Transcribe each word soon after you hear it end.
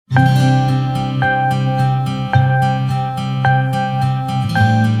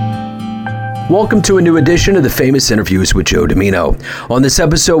Welcome to a new edition of the Famous Interviews with Joe Dimino. On this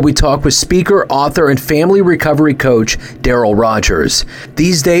episode, we talk with speaker, author, and family recovery coach Darryl Rodgers.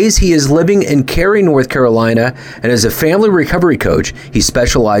 These days, he is living in Cary, North Carolina, and as a family recovery coach, he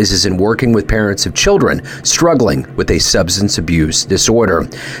specializes in working with parents of children struggling with a substance abuse disorder.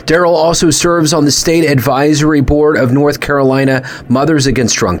 Darryl also serves on the State Advisory Board of North Carolina Mothers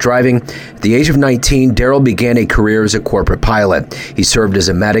Against Drunk Driving. At the age of 19, Darryl began a career as a corporate pilot. He served as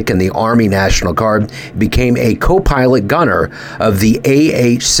a medic in the Army National Guard, became a co-pilot gunner of the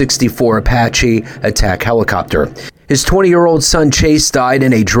AH-64 Apache attack helicopter. His 20-year-old son Chase died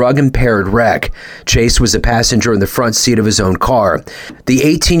in a drug-impaired wreck. Chase was a passenger in the front seat of his own car. The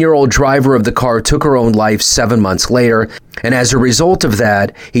 18-year-old driver of the car took her own life 7 months later, and as a result of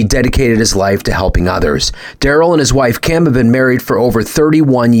that, he dedicated his life to helping others. Darryl and his wife Kim have been married for over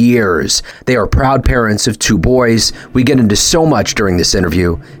 31 years. They are proud parents of 2 boys. We get into so much during this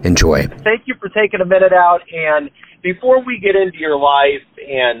interview. Enjoy. Thank you for taking a minute out, and before we get into your life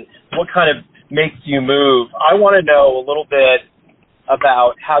and what kind of makes you move, I want to know a little bit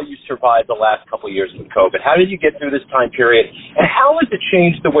about how you survived the last couple of years with COVID. How did you get through this time period, and how has it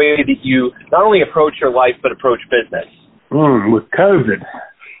changed the way that you not only approach your life but approach business? With COVID,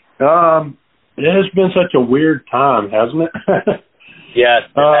 it has been such a weird time, hasn't it? Yes,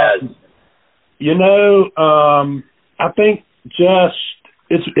 it has. I think just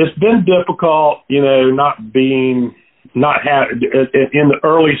it's been difficult, in the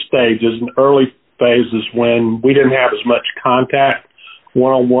early stages, in the early phases when we didn't have as much contact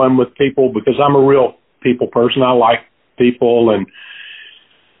one-on-one with people, because I'm a real people person. I like people, and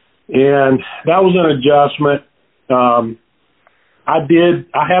that was an adjustment. I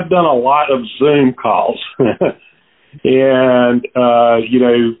have done a lot of Zoom calls and,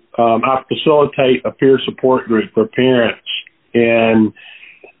 I facilitate a peer support group for parents, and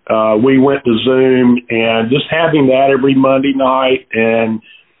we went to Zoom, and just having that every Monday night, and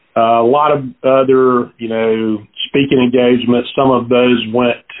a lot of other, speaking engagements, some of those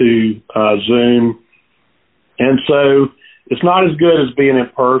went to Zoom. And so it's not as good as being in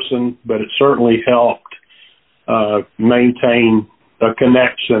person, but it certainly helped maintain a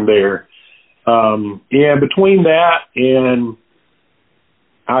connection there. And between that and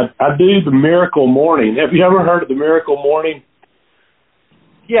I do the Miracle Morning. Have you ever heard of the Miracle Morning?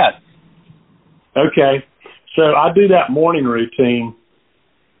 Yes. Okay. So I do that morning routine,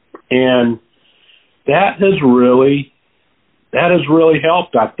 and that has really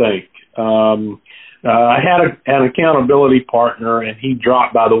helped, I think. I had an accountability partner, and he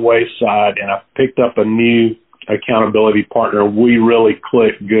dropped by the wayside, and I picked up a new accountability partner. We really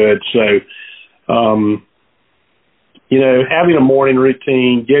clicked good. So, having a morning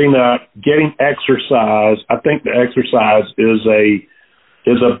routine, getting exercise. I think the exercise is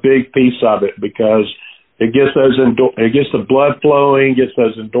a big piece of it, because it gets the blood flowing, gets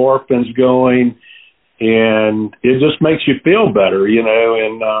those endorphins going, and it just makes you feel better,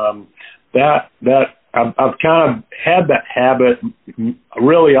 and that I've kind of had that habit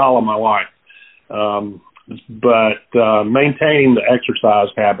really all of my life. But maintaining the exercise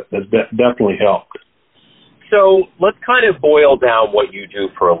habit has definitely helped. So let's kind of boil down what you do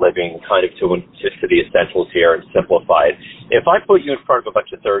for a living, kind of just to the essentials here, and simplify it. If I put you in front of a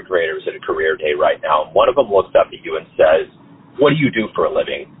bunch of third graders at a career day right now, and one of them looks up at you and says, "What do you do for a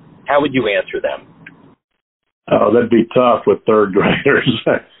living?" how would you answer them? Oh, that'd be tough with third graders.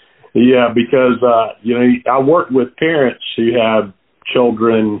 Yeah, because, I work with parents who have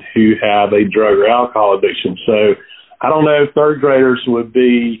children who have a drug or alcohol addiction. So I don't know if third graders would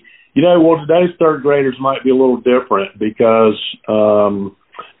be, today's third graders might be a little different, because,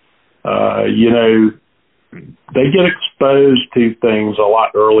 they get exposed to things a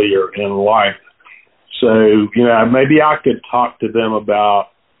lot earlier in life. So, maybe I could talk to them about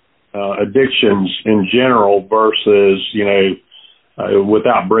addictions in general versus,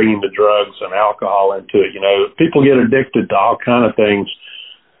 without bringing the drugs and alcohol into it. People get addicted to all kind of things,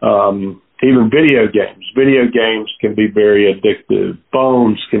 even video games. Video games can be very addictive.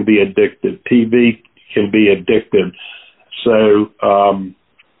 Phones can be addictive. TV can be addictive. So,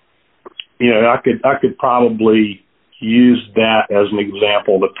 I could probably use that as an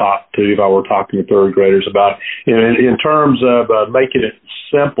example to talk to if I were talking to third graders about, in terms of making it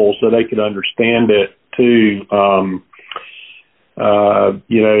simple so they could understand it too.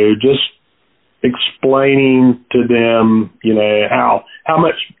 Just explaining to them, how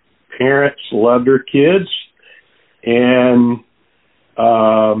much parents love their kids, and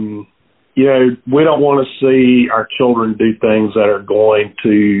we don't want to see our children do things that are going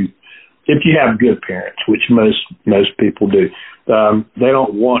to, if you have good parents, which most people do, they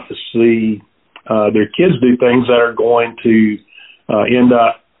don't want to see their kids do things that are going to end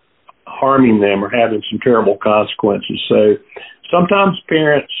up harming them or having some terrible consequences. So sometimes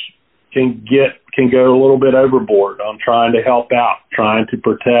parents can go a little bit overboard on trying to help out, trying to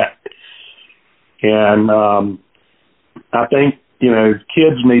protect. And I think,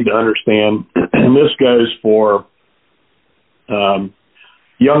 kids need to understand, and this goes for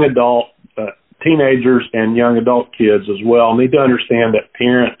young adult, teenagers and young adult kids as well, need to understand that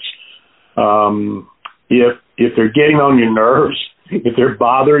parents, if they're getting on your nerves, if they're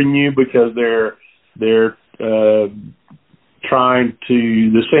bothering you because they're trying to,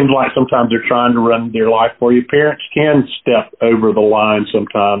 it seems like sometimes they're trying to run their life for you. Parents can step over the line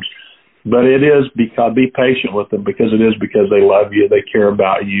sometimes, but it is because, be patient with them, because it is because they love you, they care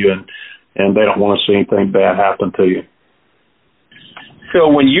about you, and they don't want to see anything bad happen to you. So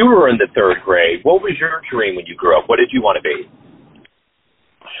when you were in the third grade, what was your dream when you grew up? What did you want to be?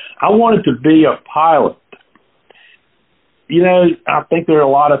 I wanted to be a pilot. I think there are a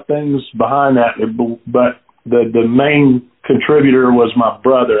lot of things behind that, but the main contributor was my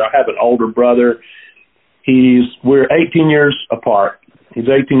brother. I have an older brother. We're 18 years apart. He's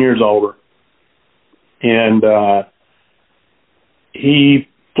 18 years older. And he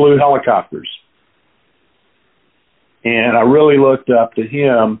flew helicopters. And I really looked up to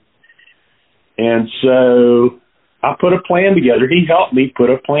him. And so I put a plan together. He helped me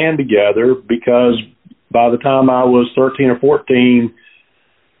put a plan together because by the time I was 13 or 14,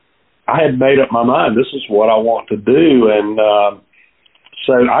 I had made up my mind. This is what I want to do. And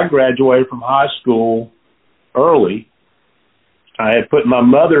so I graduated from high school early. I had put, my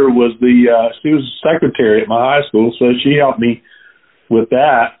mother was she was the secretary at my high school, so she helped me with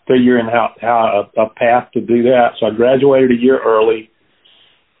that, figuring out how a path to do that. So I graduated a year early,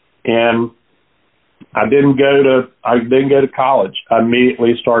 and I didn't go to college. I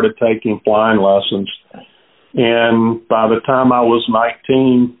immediately started taking flying lessons. And by the time I was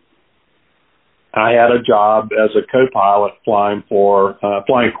 19, I had a job as a co-pilot flying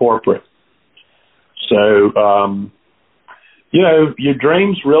corporate. So, your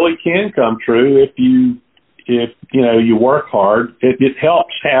dreams really can come true if you work hard. It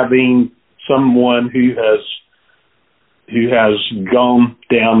helps having someone who has gone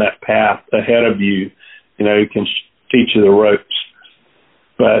down that path ahead of you, who can teach you the ropes.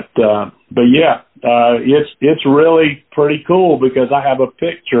 But yeah, it's really pretty cool because I have a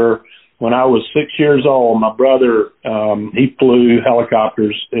picture when I was 6 years old. My brother, he flew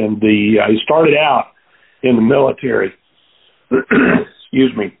helicopters he started out in the military.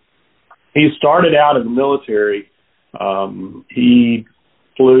 Excuse me. He started out in the military. He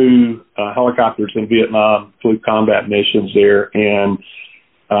flew helicopters in Vietnam, flew combat missions there, and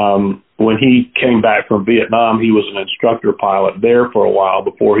when he came back from Vietnam, he was an instructor pilot there for a while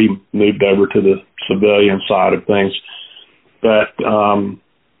before he moved over to the civilian side of things. But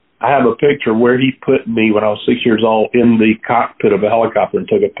I have a picture where he put me when I was 6 years old in the cockpit of a helicopter and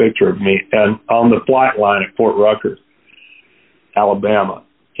took a picture of me and on the flight line at Fort Rucker, Alabama.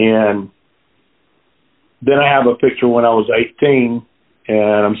 And then I have a picture when I was 18,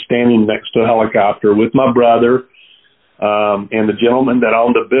 and I'm standing next to a helicopter with my brother and the gentleman that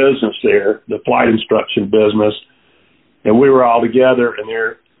owned the business there, the flight instruction business, and we were all together. And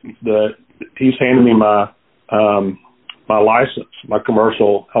he's handing me my license, my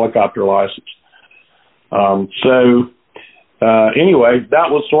commercial helicopter license. Anyway, that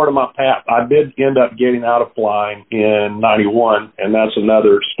was sort of my path. I did end up getting out of flying in 91, and that's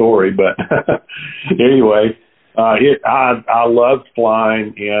another story. But anyway, I loved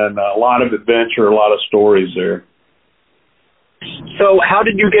flying, and a lot of adventure, a lot of stories there. So how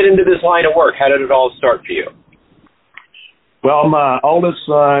did you get into this line of work? How did it all start for you? Well, my oldest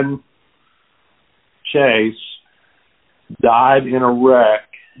son, Chase, died in a wreck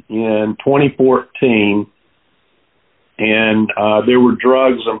in 2014, and there were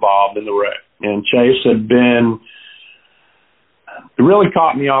drugs involved in the wreck. And Chase it really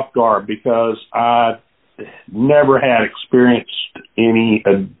caught me off guard because I never had experienced any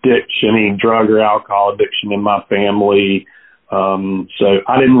addiction, any drug or alcohol addiction in my family. So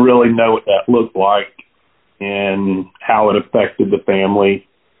I didn't really know what that looked like and how it affected the family.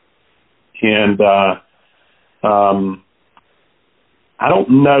 And I don't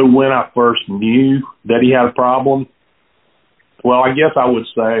know when I first knew that he had a problem. Well, I guess I would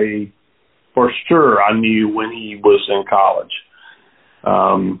say for sure I knew when he was in college.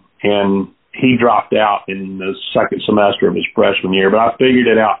 And he dropped out in the second semester of his freshman year, but I figured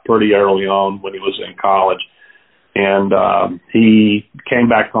it out pretty early on when he was in college. And he came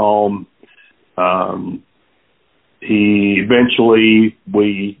back home, eventually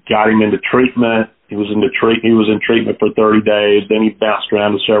we got him into treatment. He was in treatment for 30 days. Then he bounced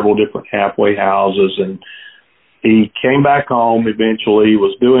around to several different halfway houses, and he came back home eventually,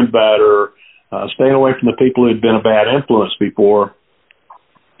 was doing better, staying away from the people who had been a bad influence before.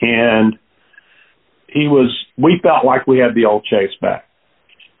 And we felt like we had the old Chase back.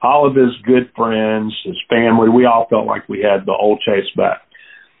 All of his good friends, his family, we all felt like we had the old Chase back.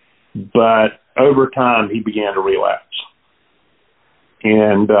 But over time, he began to relapse.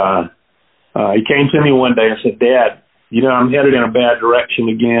 And he came to me one day and said, "Dad, I'm headed in a bad direction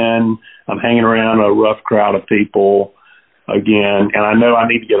again. I'm hanging around a rough crowd of people again, and I know I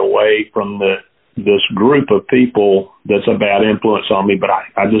need to get away from this group of people that's a bad influence on me, but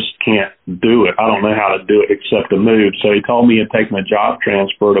I just can't do it. I don't know how to do it except to move." So he told me he'd taken a job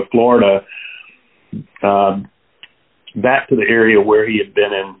transfer to Florida, back to the area where he had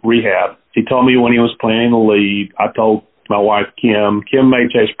been in rehab. He told me when he was planning to leave, I told my wife, Kim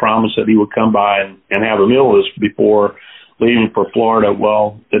made Chase promise that he would come by and have a meal with us before leaving for Florida.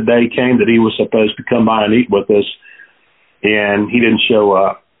 Well, the day came that he was supposed to come by and eat with us, and he didn't show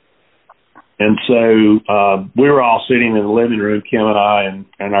up. And so we were all sitting in the living room, Kim and I,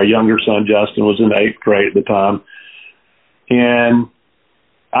 and our younger son, Justin, was in the 8th grade at the time. And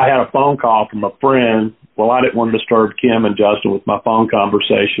I had a phone call from a friend. Well, I didn't want to disturb Kim and Justin with my phone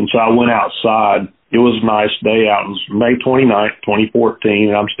conversation, so I went outside. It was a nice day out. It was May 29th, 2014,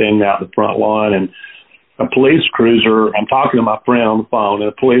 and I'm standing out in the front lawn, and a police cruiser, I'm talking to my friend on the phone, and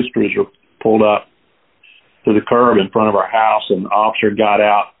a police cruiser pulled up to the curb in front of our house, and the officer got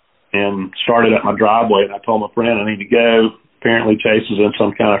out and started up my driveway, and I told my friend I need to go. Apparently Chase is in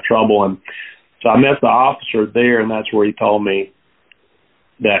some kind of trouble, and so I met the officer there, and that's where he told me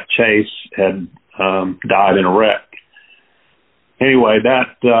that Chase had died in a wreck. Anyway,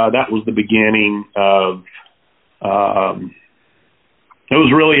 that was the beginning of. It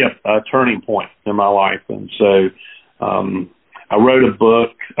was really a turning point in my life, and so I wrote a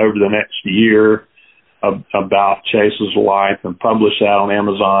book over the next year about Chase's life and published that on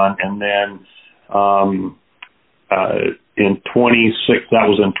Amazon, and then in 26, that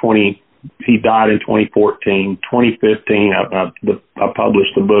was in 20. He died in 2014. 2015, I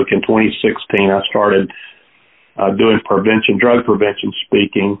published the book. In 2016, I started doing drug prevention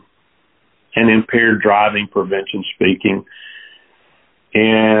speaking, and impaired driving prevention speaking.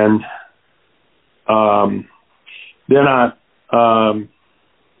 And then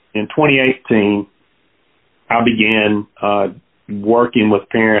in 2018, I began working with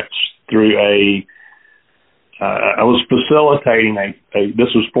parents through I was facilitating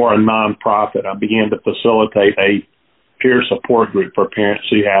this was for a nonprofit. I began to facilitate a peer support group for parents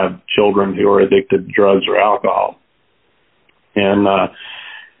who have children who are addicted to drugs or alcohol. And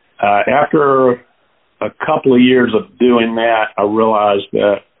after a couple of years of doing that, I realized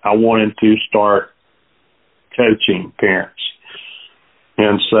that I wanted to start coaching parents.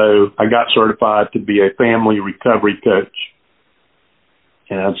 And so I got certified to be a family recovery coach.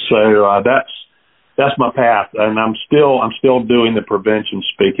 And so that's my path, and I'm still doing the prevention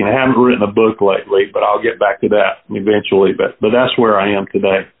speaking. I haven't written a book lately, but I'll get back to that eventually. But that's where I am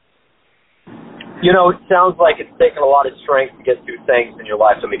today. It sounds like it's taken a lot of strength to get through things in your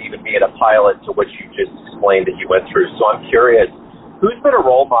life. I mean, even being a pilot, to what you just explained that you went through. So I'm curious, who's been a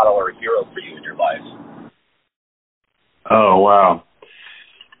role model or a hero for you in your life? Oh, wow.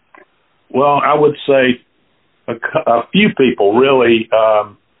 Well, I would say a few people, really.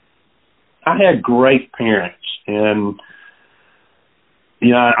 I had great parents, and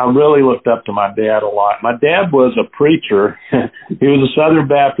I really looked up to my dad a lot. My dad was a preacher. He was a Southern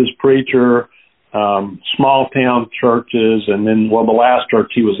Baptist preacher, small town churches, and then, the last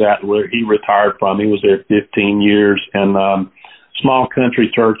church he was at, where he retired from, he was there 15 years, and small country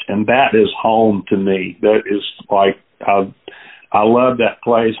church, and that is home to me. That is like, I love that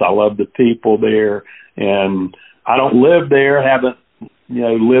place. I love the people there, and I don't live there, haven't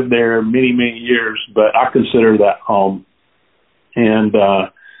lived there many, many years, but I consider that home. And,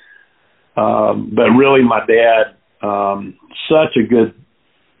 but really my dad, such a good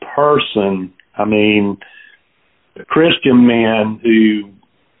person. I mean, a Christian man who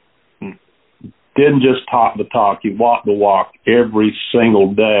didn't just talk the talk, he walked the walk every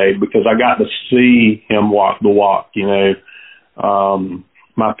single day, because I got to see him walk the walk.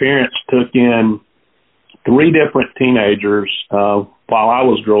 My parents took in 3 different teenagers while I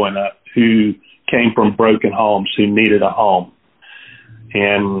was growing up who came from broken homes, who needed a home,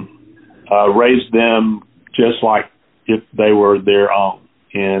 and raised them just like if they were their own.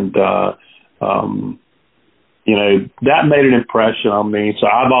 And, that made an impression on me. So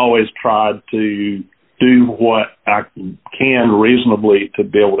I've always tried to do what I can reasonably to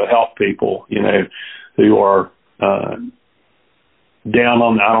be able to help people, who are down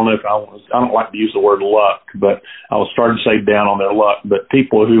on, I don't like to use the word luck, but I was starting to say down on their luck, but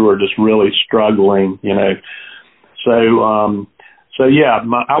people who are just really struggling, So yeah,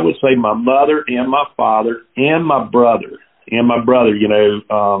 I would say my mother and my father and my brother,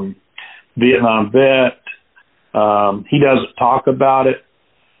 Vietnam vet. He doesn't talk about it,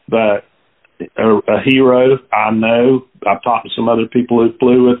 but a hero. I know. I've talked to some other people who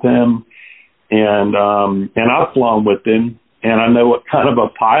flew with him, and I've flown with him, and I know what kind of a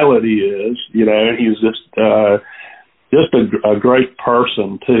pilot he is. He's just a great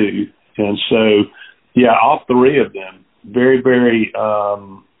person too. And so, yeah, all three of them very, very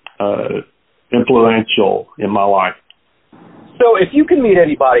influential in my life. So if you can meet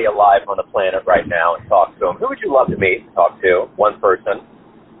anybody alive on the planet right now and talk to them, who would you love to meet and talk to? One person.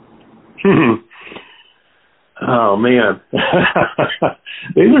 Oh, man.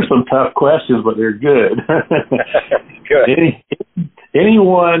 These are some tough questions, but they're good. Good.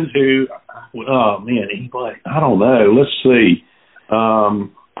 Anyone who, anybody, I don't know. Let's see.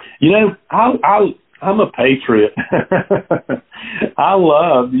 I'm a patriot. I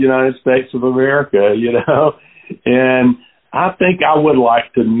love the United States of America, and I think I would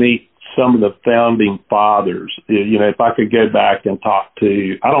like to meet some of the founding fathers. If I could go back and talk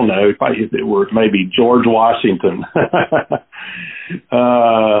to, I don't know, if it were maybe George Washington.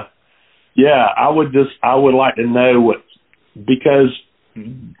 I would like to know because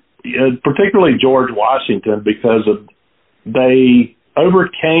particularly George Washington, because they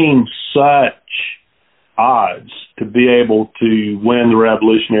overcame such odds to be able to win the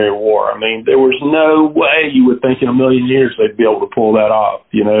Revolutionary War. I mean, there was no way you would think in a million years they'd be able to pull that off,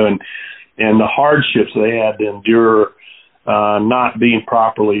 and the hardships they had to endure, not being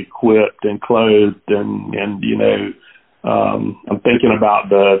properly equipped and clothed, and I'm thinking about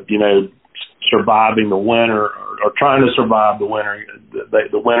surviving the winter or trying to survive the winter,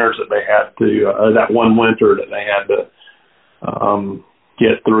 the winters that they had to, that one winter that they had to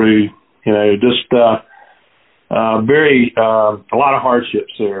get through, a lot of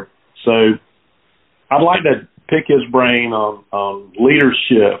hardships there. So I'd like to pick his brain on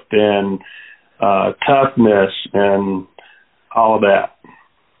leadership and toughness and all of that.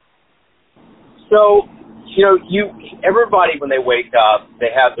 So, everybody when they wake up,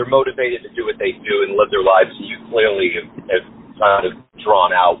 they're motivated to do what they do and live their lives. So you clearly have kind of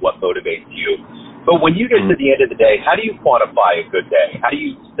drawn out what motivates you. But when you get to the end of the day, how do you quantify a good day? How do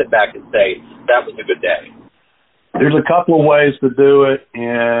you sit back and say, that was a good day? There's a couple of ways to do it,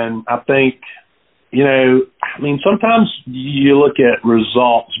 and I think, sometimes you look at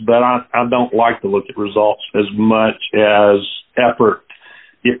results, but I don't like to look at results as much as effort.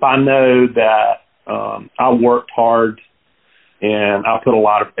 If I know that I worked hard and I put a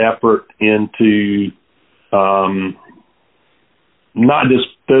lot of effort into not just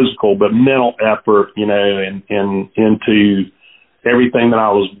physical, but mental effort, and into everything that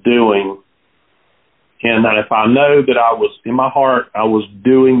I was doing, and that if I know that I was, in my heart, I was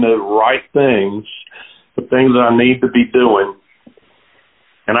doing the right things, the things that I need to be doing,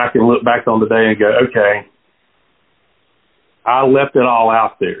 and I can look back on the day and go, okay, I left it all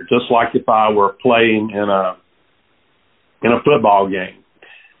out there, just like if I were playing in a football game,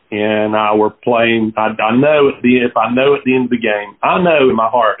 and I were playing. I know at the end of the game, I know in my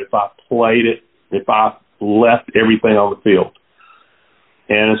heart if I played it, if I left everything on the field,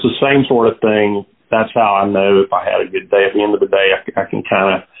 and it's the same sort of thing. That's how I know if I had a good day. At the end of the day, I can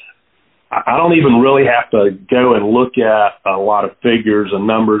kind of, I don't even really have to go and look at a lot of figures and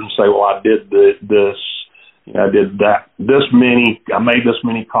numbers and say, well, I did this, I did that, I made this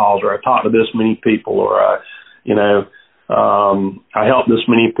many calls, or I talked to this many people, or I helped this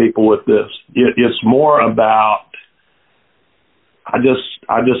many people with this. It's more about, I just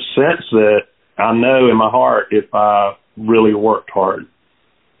sense that I know in my heart if I really worked hard.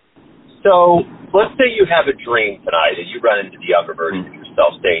 So let's say you have a dream tonight and you run into the younger version of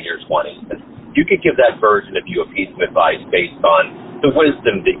yourself, say in your 20s, and you could give that version of you a piece of advice based on the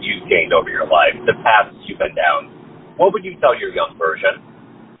wisdom that you've gained over your life, the paths you've been down. What would you tell your young version?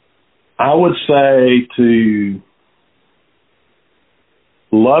 I would say to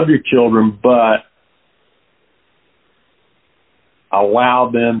love your children, but allow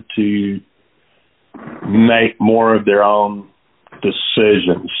them to make more of their own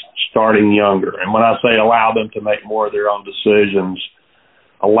decisions starting younger. And when I say allow them to make more of their own decisions,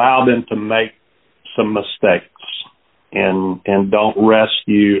 allow them to make some mistakes and don't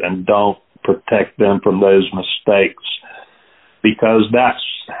rescue and don't protect them from those mistakes, because that's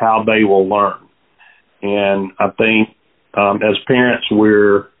how they will learn. And I think as parents,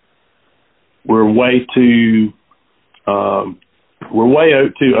 we're way too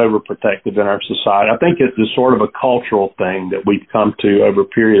overprotective in our society. I think it's sort of a cultural thing that we've come to over a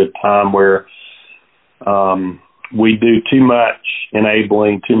period of time where we do too much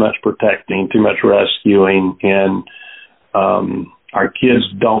enabling, too much protecting, too much rescuing, and our kids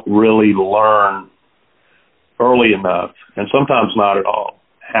don't really learn early enough, and sometimes not at all,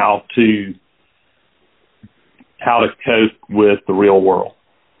 how to cope with the real world.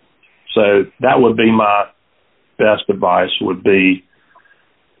 So that would be my best advice, would be,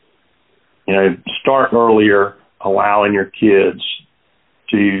 start earlier, allowing your kids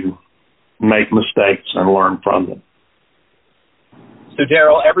to make mistakes and learn from them. So,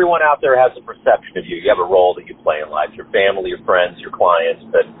 Darryl, everyone out there has a perception of you. You have a role that you play in life, your family, your friends, your clients,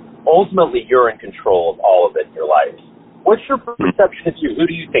 but ultimately you're in control of all of it in your life. What's your perception of you? Who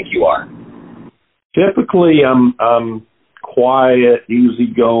do you think you are? Typically, I'm quiet,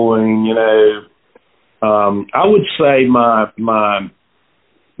 easygoing. I would say my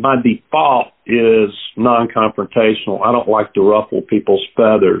default is non-confrontational. I don't like to ruffle people's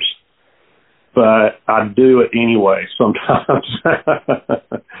feathers, but I do it anyway sometimes. I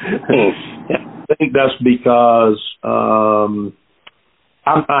think that's because I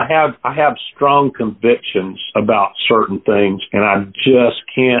have strong convictions about certain things, and I just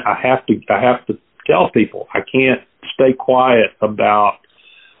can't. I have to tell people I can't stay quiet about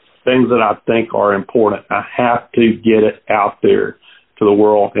things that I think are important. I have to get it out there to the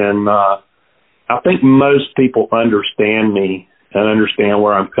world, and I think most people understand me and understand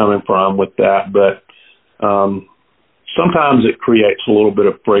where I'm coming from with that, but sometimes it creates a little bit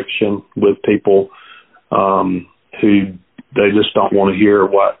of friction with people who they just don't want to hear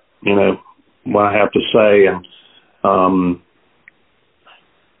what I have to say, and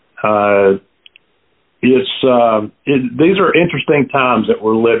these are interesting times that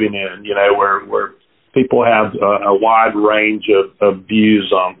we're living in, where people have a wide range of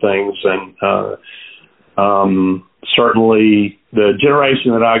views on things, and certainly the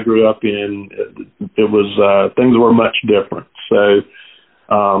generation that I grew up in, it was things were much different. So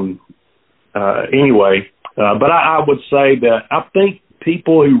anyway, but I would say that I think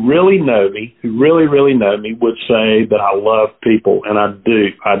people who really know me, who really, really know me, would say that I love people, and I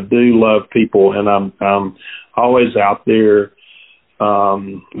do. I do love people, and I'm always out there.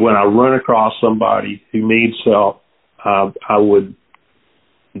 When I run across somebody who needs help, I would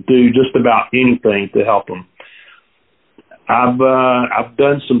do just about anything to help them. I've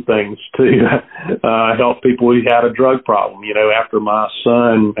done some things to help people who had a drug problem. After my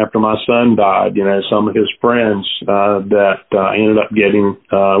son died, some of his friends that I ended up getting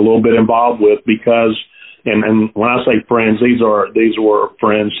a little bit involved with, because, and when I say friends, these were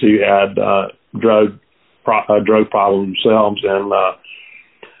friends who had drug problem themselves, and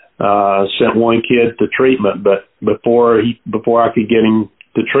sent one kid to treatment. But before I could get him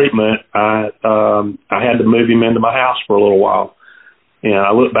to treatment, I had to move him into my house for a little while. And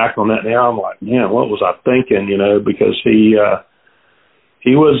I look back on that now, I'm like, man, what was I thinking? Because he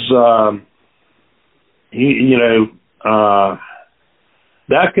was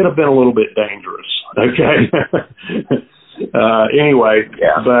that could have been a little bit dangerous. Okay. Anyway,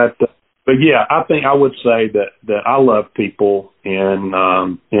 yeah. But yeah, I think I would say that I love people, and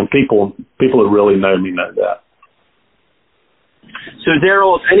people who really know me know that. So,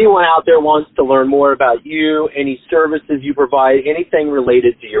 Darryl, if anyone out there wants to learn more about you, any services you provide, anything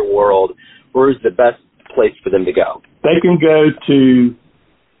related to your world, where is the best place for them to go? They can go to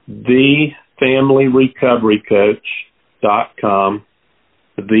thefamilyrecoverycoach.com,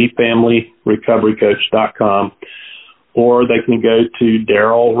 thefamilyrecoverycoach.com, or they can go to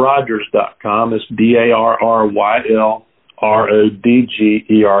DarrylRodgers.com. It's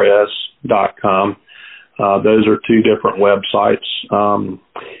DarrylRodgers.com. Those are two different websites.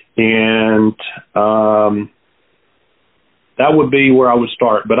 And that would be where I would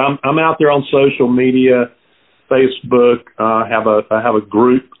start. But I'm out there on social media, Facebook. I have a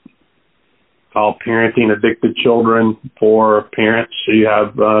group called Parenting Addicted Children for parents who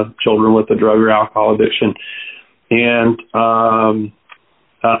have children with a drug or alcohol addiction. And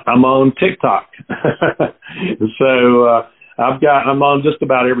I'm on TikTok. So I'm on just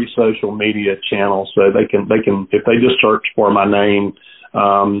about every social media channel, so they can if they just search for my name.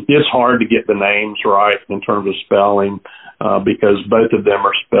 It's hard to get the names right in terms of spelling because both of them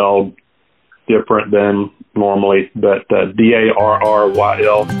are spelled different than normally, but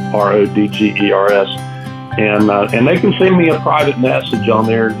DarrylRodgers, and they can send me a private message on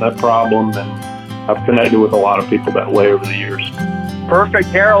there, no problem. And I've connected with a lot of people that way over the years. Perfect,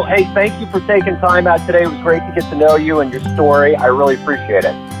 Darryl. Hey, thank you for taking time out today. It was great to get to know you and your story. I really appreciate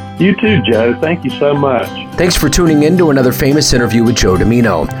it. You too, Joe. Thank you so much. Thanks for tuning in to another famous interview with Joe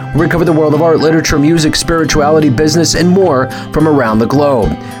Dimino. We cover the world of art, literature, music, spirituality, business, and more from around the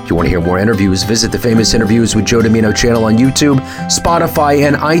globe. If you want to hear more interviews, visit the Famous Interviews with Joe Dimino channel on YouTube, Spotify,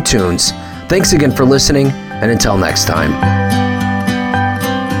 and iTunes. Thanks again for listening, and until next time.